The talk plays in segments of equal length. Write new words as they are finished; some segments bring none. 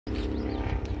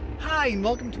Hi, and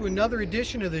welcome to another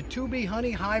edition of the 2B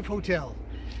Honey Hive Hotel.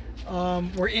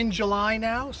 We're in July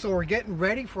now, so we're getting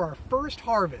ready for our first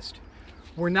harvest.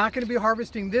 We're not going to be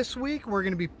harvesting this week. We're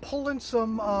going to be pulling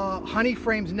some honey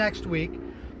frames next week.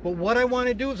 But what I want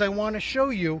to do is I want to show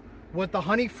you what the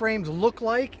honey frames look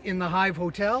like in the Hive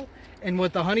Hotel and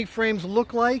what the honey frames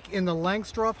look like in the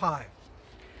Langstroth Hive.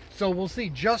 So we'll see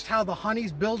just how the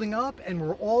honey's building up, and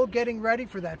we're all getting ready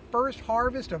for that first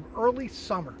harvest of early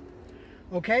summer.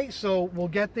 Okay, so we'll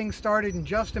get things started in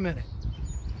just a minute.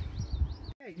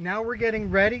 Okay, now we're getting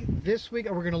ready. This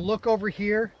week we're going to look over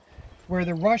here where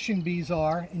the Russian bees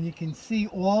are, and you can see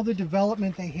all the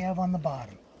development they have on the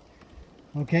bottom.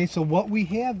 Okay, so what we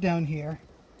have down here,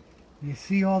 you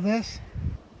see all this?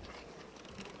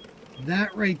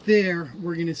 That right there,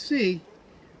 we're going to see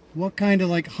what kind of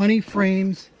like honey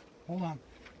frames. Hold on.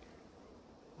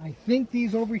 I think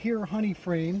these over here are honey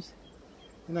frames,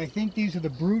 and I think these are the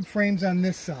brood frames on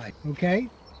this side, okay?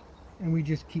 And we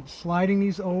just keep sliding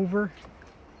these over.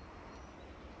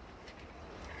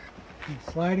 Keep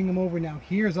sliding them over. Now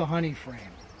here's a honey frame.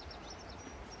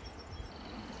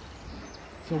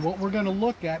 So what we're going to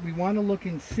look at, we want to look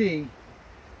and see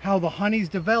how the honey's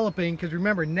developing, because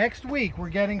remember, next week we're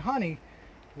getting honey.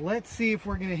 Let's see if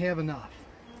we're going to have enough.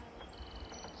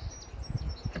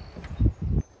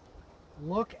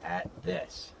 Look at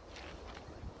this.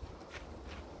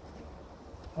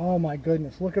 Oh my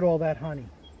goodness, look at all that honey.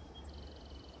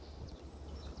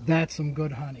 That's some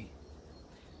good honey.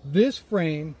 This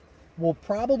frame will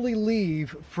probably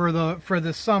leave for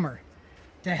the summer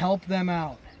to help them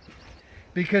out,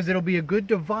 because it'll be a good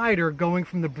divider going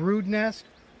from the brood nest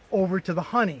over to the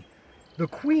honey. The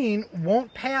queen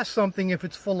won't pass something if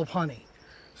it's full of honey.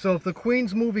 So if the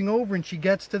queen's moving over and she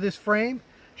gets to this frame,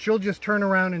 she'll just turn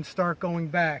around and start going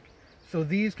back. So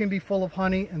these can be full of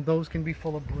honey and those can be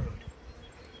full of brood.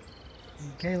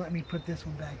 Okay, let me put this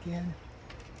one back in.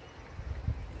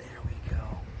 There we go.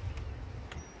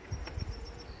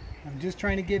 I'm just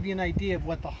trying to give you an idea of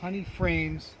what the honey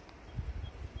frames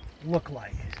look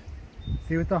like.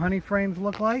 See what the honey frames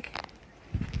look like?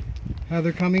 How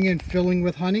they're coming in, filling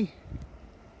with honey.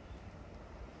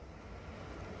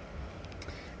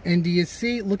 And do you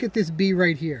see, look at this bee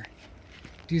right here.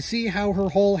 Do you see how her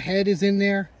whole head is in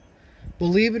there?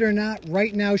 Believe it or not,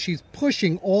 right now she's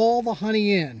pushing all the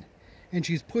honey in. And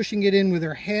she's pushing it in with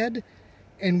her head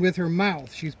and with her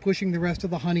mouth. She's pushing the rest of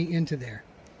the honey into there,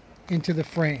 into the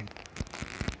frame.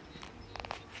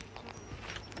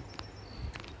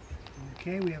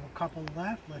 Okay, we have a couple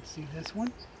left. Let's see this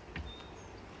one.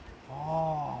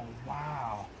 Oh,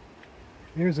 wow.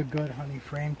 There's a good honey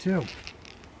frame too.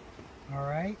 All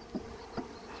right.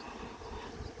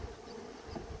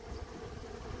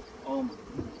 Oh,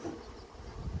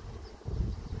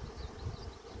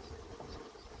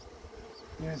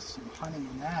 there's some honey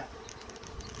in that.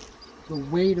 The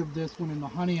weight of this one and the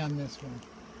honey on this one,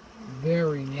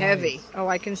 very nice. Heavy. Oh,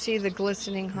 I can see the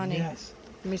glistening honey. Yes.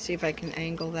 Let me see if I can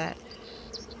angle that.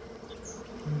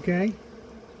 Okay.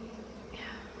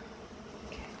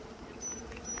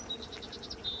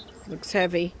 Looks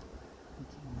heavy.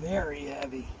 It's very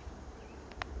heavy.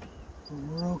 So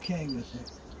we're okay with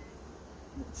it.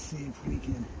 Let's see if we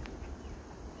can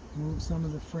move some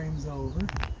of the frames over.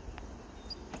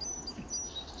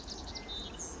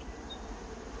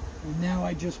 And now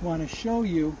I just want to show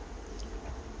you,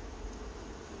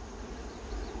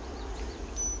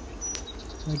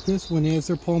 like this one is,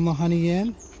 they're pulling the honey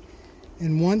in.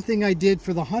 And one thing I did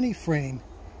for the honey frame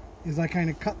is I kind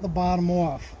of cut the bottom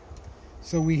off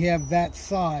so we have that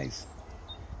size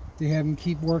to have them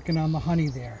keep working on the honey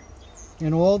there.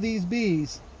 And all these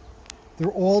bees,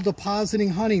 they're all depositing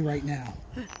honey right now.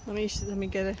 Let me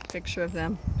get a picture of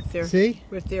them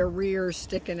with their rears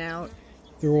sticking out.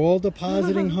 They're all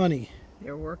depositing honey.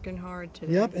 They're working hard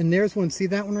today. Yep, and there's one. See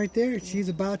that one right there? She's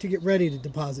about to get ready to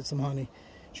deposit some honey.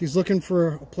 She's looking for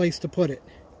a place to put it.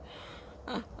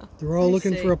 They're all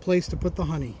looking for a place to put the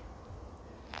honey.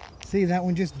 See, that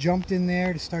one just jumped in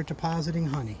there to start depositing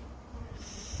honey.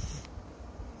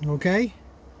 Okay?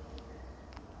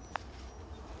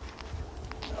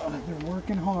 Oh, they're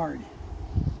working hard.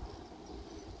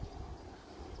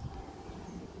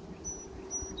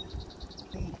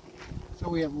 So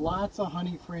we have lots of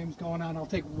honey frames going on. I'll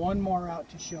take one more out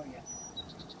to show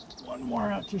you. One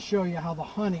more out to show you how the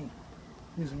honey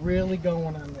is really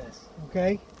going on this.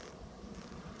 Okay?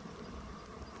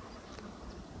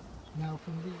 Now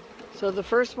from the... So the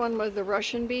first one was the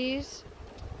Russian bees,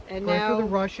 and now the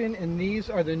Russian, and these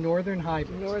are the northern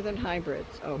hybrids. Northern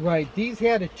hybrids. Oh, right. These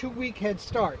had a 2-week head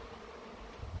start.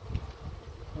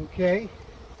 Okay.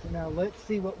 So now let's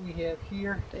see what we have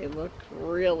here. They look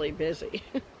really busy.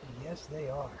 Yes, they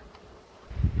are.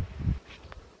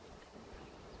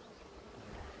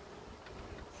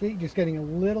 See, just getting a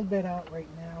little bit out right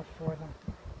now for them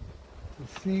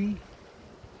to see.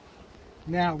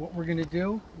 Now, what we're going to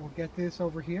do, we'll get this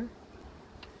over here.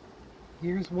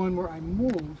 Here's one where I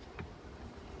moved.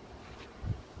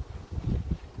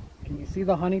 Can you see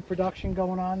the honey production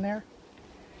going on there?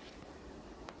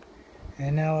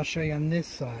 And now I'll show you on this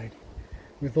side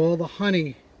with all the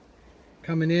honey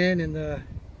coming in and the,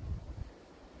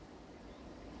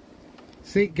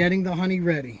 see, getting the honey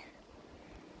ready.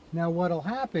 Now what'll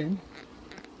happen,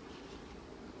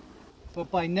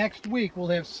 but by next week we'll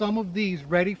have some of these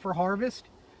ready for harvest,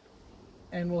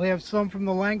 and we'll have some from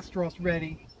the Langstroth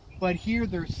ready, but here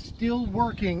they're still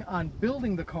working on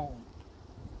building the comb.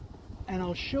 And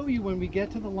I'll show you when we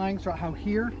get to the Langstroth how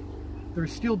here they're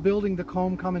still building the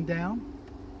comb coming down.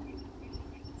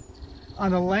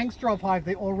 On the Langstroth hive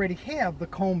they already have the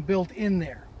comb built in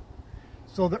there.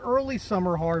 So the early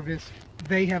summer harvest,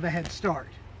 they have a head start.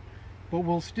 But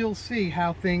we'll still see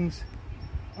how things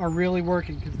are really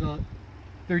working, because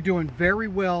they're doing very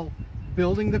well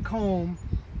building the comb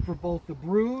for both the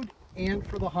brood and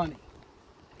for the honey.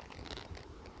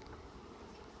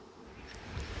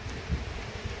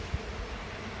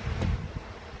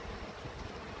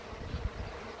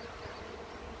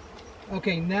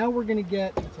 Okay, now we're going to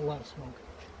get, it's a lot of smoke.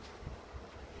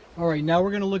 All right, now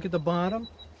we're going to look at the bottom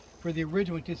for the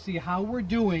original to see how we're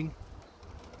doing,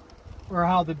 or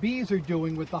how the bees are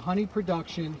doing with the honey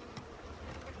production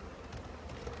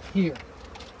here.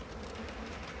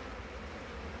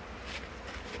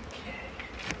 Okay.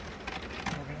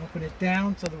 We're going to open it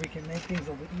down so that we can make things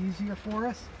a little easier for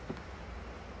us.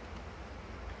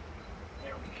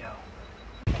 There we go.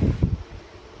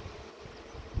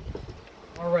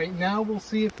 All right, now we'll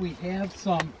see if we have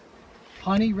some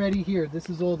honey ready here. This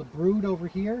is all the brood over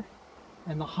here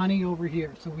and the honey over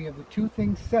here. So we have the two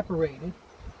things separated.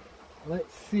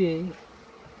 Let's see.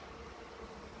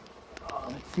 Oh,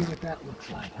 let's see what that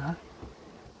looks like, huh?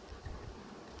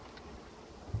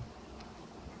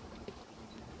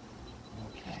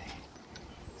 Okay.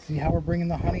 See how we're bringing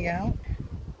the honey out?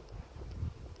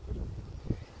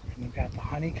 And we've got the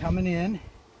honey coming in.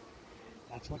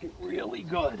 That's looking really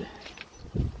good.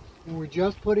 And we're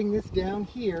just putting this down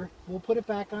here. We'll put it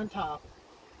back on top.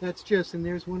 That's just, and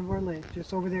there's one of our ladies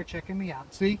just over there checking me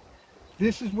out. See?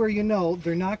 This is where you know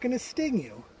they're not going to sting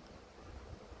you.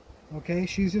 Okay,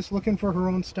 she's just looking for her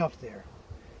own stuff there.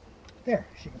 There,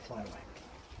 she can fly away.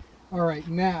 All right,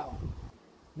 now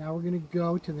we're going to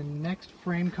go to the next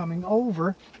frame coming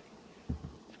over.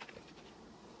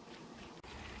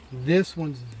 This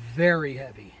one's very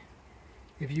heavy.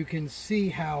 If you can see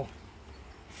how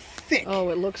thick. Oh,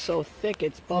 it looks so thick,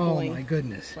 it's bubbling. Oh my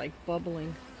goodness. It's like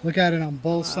bubbling. Look at it on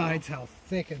both sides, how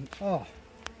thick and, oh,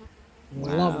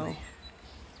 wow. Lovely.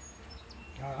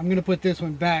 I'm going to put this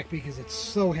one back because it's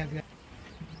so heavy.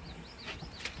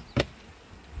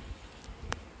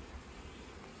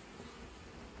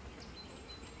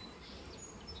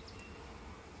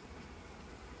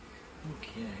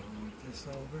 Okay, move this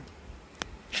over.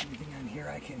 Anything on here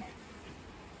I can...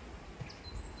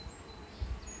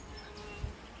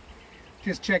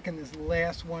 Just checking this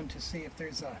last one to see if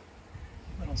there's a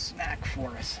little snack for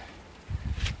us.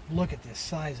 Look at the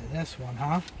size of this one,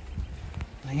 huh?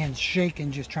 My hand's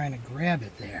shaking just trying to grab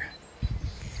it there.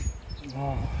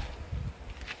 Oh,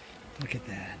 look at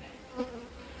that.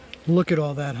 Look at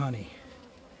all that honey.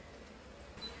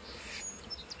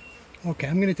 Okay,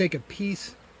 I'm going to take a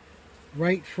piece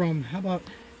right from, how about,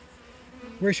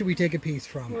 where should we take a piece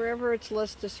from? Wherever it's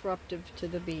less disruptive to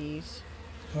the bees.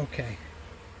 Okay.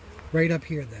 Right up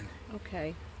here then.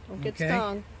 Okay. Don't get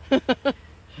stung.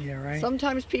 Yeah, right.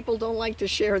 Sometimes people don't like to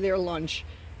share their lunch.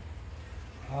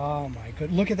 Oh my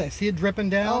good. Look at that. See it dripping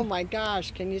down? Oh my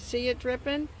gosh. Can you see it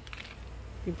dripping?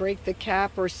 You break the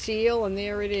cap or seal and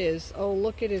there it is. Oh,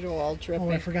 look at it all dripping.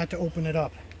 Oh, I forgot to open it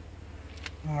up.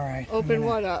 All right. Open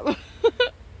what up?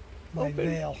 My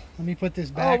veil. Let me put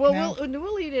this back now.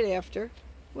 We'll eat it after.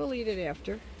 We'll eat it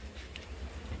after.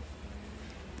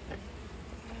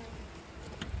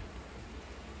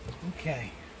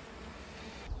 Okay.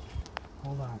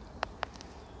 Hold on.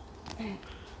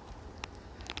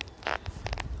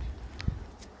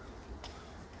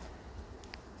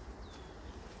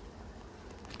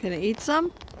 Gonna eat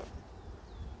some?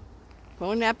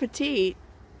 Bon appetit.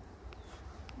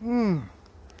 Mmm.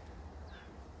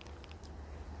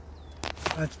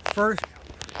 That's first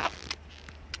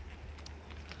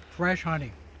fresh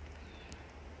honey.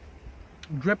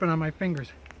 Dripping on my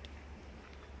fingers.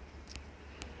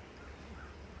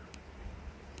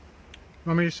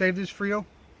 Want me to save this for you?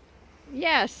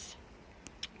 Yes.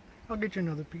 I'll get you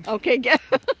another piece. Okay, get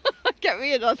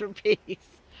me another piece.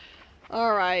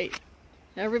 All right.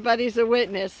 Everybody's a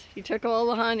witness. He took all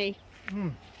the honey.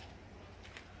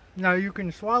 Now you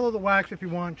can swallow the wax if you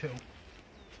want to.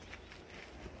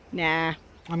 Nah.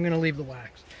 I'm going to leave the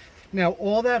wax. Now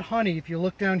all that honey, if you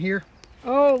look down here.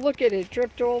 Oh, look at it.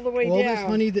 Dripped all the way down. All this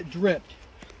honey that dripped.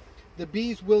 The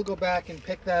bees will go back and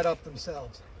pick that up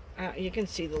themselves. You can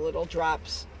see the little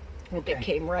drops. Okay. That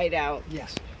came right out.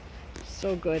 Yes.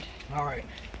 So good. All right.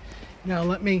 Now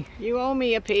let me You owe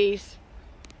me a piece.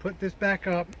 put this back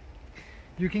up.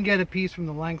 You can get a piece from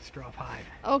the Langstroth hive.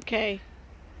 Okay.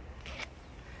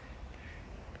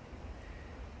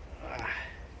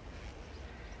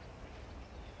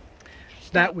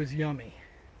 That was yummy.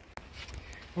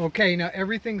 Okay, now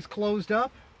everything's closed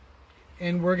up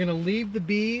and we're going to leave the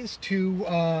bees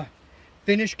to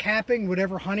finish capping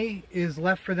whatever honey is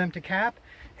left for them to cap,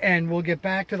 and we'll get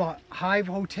back to the hive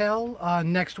hotel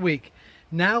next week.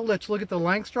 Now let's look at the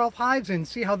Langstroth hives and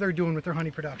see how they're doing with their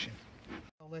honey production.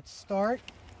 Let's start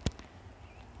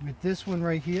with this one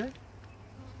right here.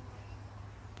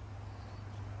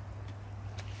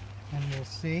 And we'll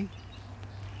see.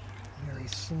 Very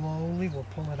slowly, we'll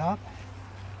pull it up.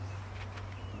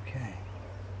 Okay.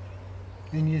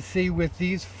 And you see with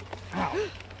these, ow.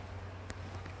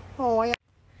 Oh,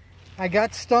 I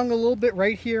got stung a little bit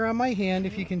right here on my hand,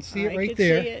 if you can see it right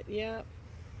there. I can see it, yeah.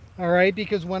 All right,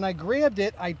 because when I grabbed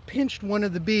it, I pinched one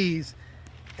of the bees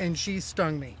and she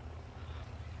stung me.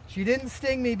 She didn't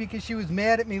sting me because she was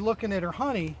mad at me looking at her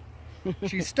honey.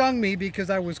 She stung me because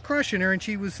I was crushing her and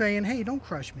she was saying, hey, don't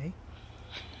crush me.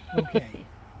 Okay.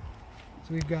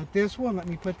 So we've got this one. Let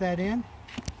me put that in.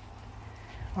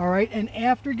 All right, and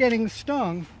after getting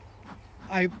stung,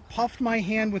 I puffed my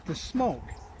hand with the smoke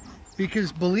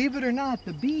because, believe it or not,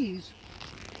 the bees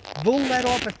will let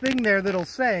off a thing there that'll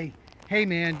say, hey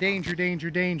man, danger, danger,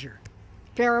 danger.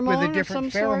 Pheromone with a different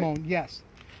of some pheromone, sort? yes.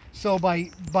 So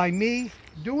by me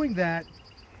doing that,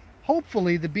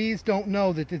 hopefully the bees don't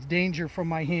know that it's danger from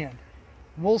my hand.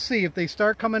 We'll see. If they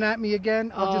start coming at me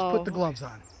again, I'll just put the gloves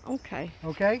on. Okay.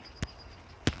 Okay?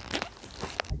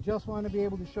 I just want to be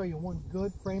able to show you one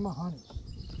good frame of honey.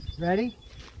 Ready?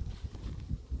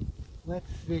 Let's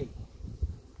see.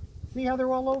 See how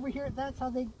they're all over here? That's how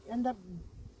they end up.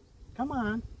 Come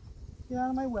on. Get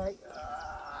out of my way.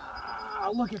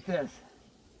 Look at this.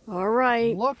 All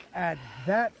right. Look at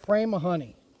that frame of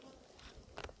honey.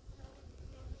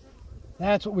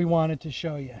 That's what we wanted to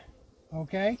show you.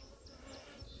 Okay?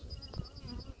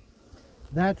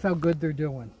 That's how good they're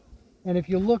doing. And if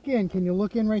you look in, can you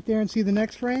look in right there and see the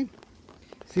next frame?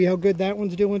 See how good that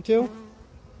one's doing too?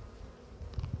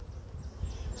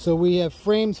 So we have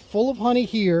frames full of honey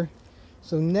here.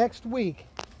 So next week,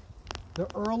 the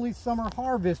early summer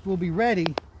harvest will be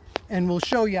ready, and we'll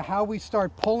show you how we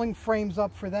start pulling frames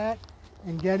up for that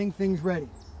and getting things ready.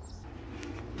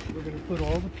 We're going to put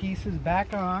all the pieces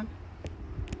back on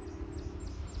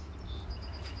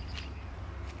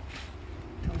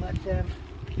to let them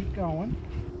keep going.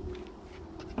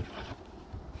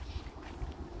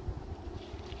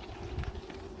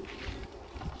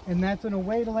 And that's in a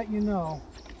way to let you know,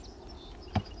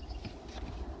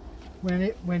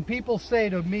 when people say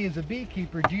to me as a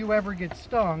beekeeper, do you ever get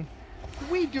stung?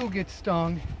 We do get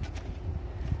stung.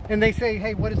 And they say,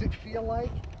 hey, what does it feel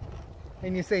like?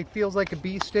 And you say, it feels like a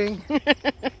bee sting.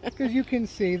 Because you can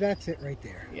see, that's it right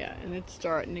there. Yeah, and it's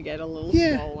starting to get a little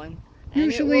Yeah. swollen.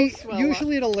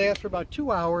 Usually it'll last for about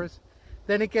 2 hours.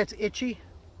 Then it gets itchy.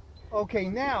 Okay,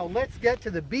 now let's get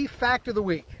to the bee fact of the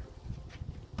week.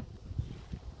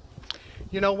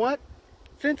 You know what?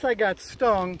 Since I got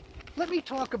stung, let me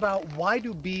talk about why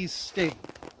do bees sting.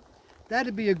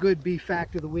 That'd be a good bee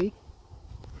fact of the week.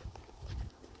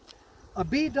 A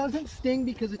bee doesn't sting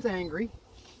because it's angry.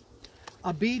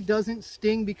 A bee doesn't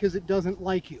sting because it doesn't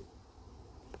like you.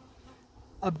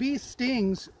 A bee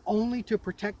stings only to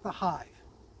protect the hive.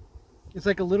 It's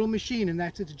like a little machine, and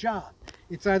that's its job.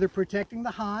 It's either protecting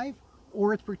the hive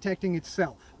or it's protecting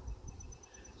itself.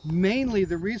 Mainly,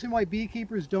 the reason why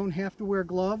beekeepers don't have to wear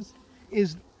gloves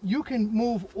is you can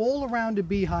move all around a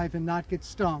beehive and not get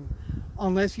stung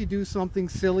unless you do something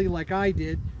silly like I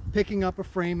did, picking up a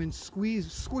frame and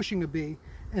squishing a bee,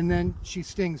 and then she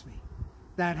stings me.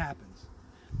 That happens.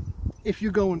 If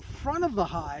you go in front of the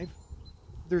hive,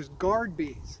 there's guard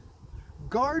bees.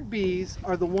 Guard bees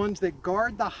are the ones that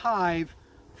guard the hive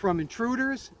from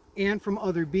intruders and from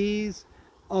other bees,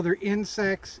 other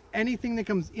insects, anything that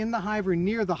comes in the hive or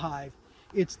near the hive.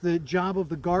 It's the job of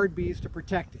the guard bees to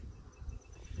protect it.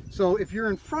 So if you're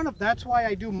in front of, that's why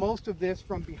I do most of this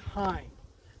from behind.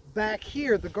 Back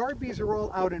here, the guard bees are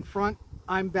all out in front.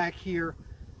 I'm back here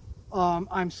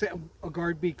a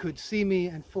guard bee could see me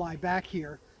and fly back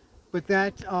here, but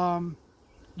that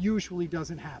usually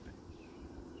doesn't happen.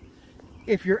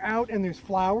 If you're out and there's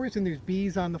flowers and there's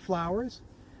bees on the flowers,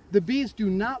 the bees do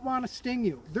not want to sting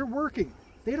you. They're working.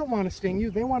 They don't want to sting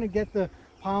you. They want to get the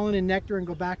pollen and nectar and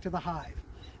go back to the hive.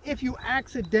 If you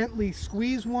accidentally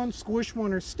squeeze one, squish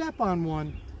one, or step on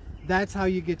one, that's how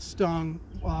you get stung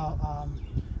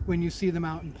when you see them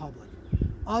out in public.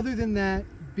 Other than that,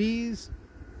 bees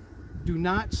do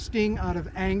not sting out of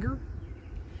anger.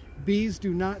 Bees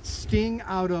do not sting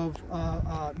out of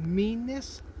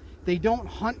meanness. They don't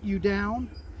hunt you down.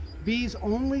 Bees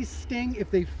only sting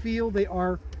if they feel they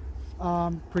are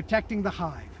protecting the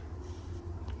hive,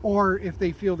 or if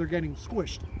they feel they're getting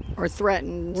squished. Or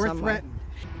threatened. Or threatened.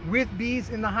 With bees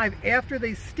in the hive, after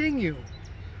they sting you,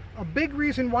 a big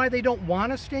reason why they don't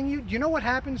want to sting you, do you know what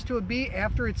happens to a bee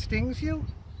after it stings you?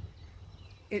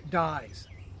 It dies.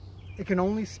 It can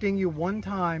only sting you one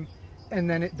time and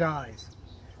then it dies.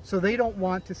 So they don't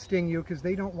want to sting you because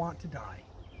they don't want to die.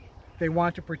 They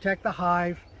want to protect the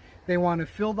hive. They want to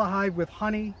fill the hive with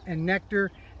honey and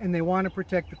nectar, and they want to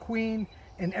protect the queen,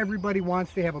 and everybody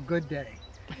wants to have a good day.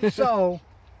 So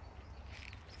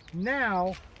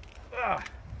now,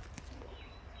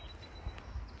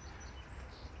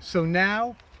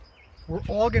 we're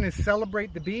all going to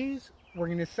celebrate the bees. We're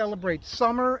going to celebrate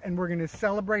summer, and we're going to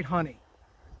celebrate honey.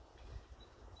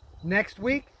 Next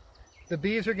week, the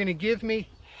bees are going to give me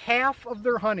half of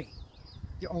their honey.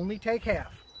 You only take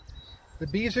half. The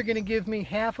bees are going to give me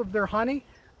half of their honey.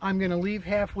 I'm going to leave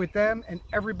half with them, and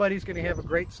everybody's going to have a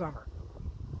great summer.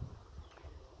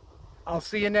 I'll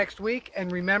see you next week,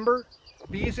 and remember,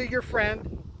 bees are your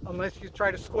friend unless you try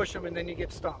to squish them and then you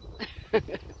get stung.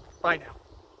 Bye now.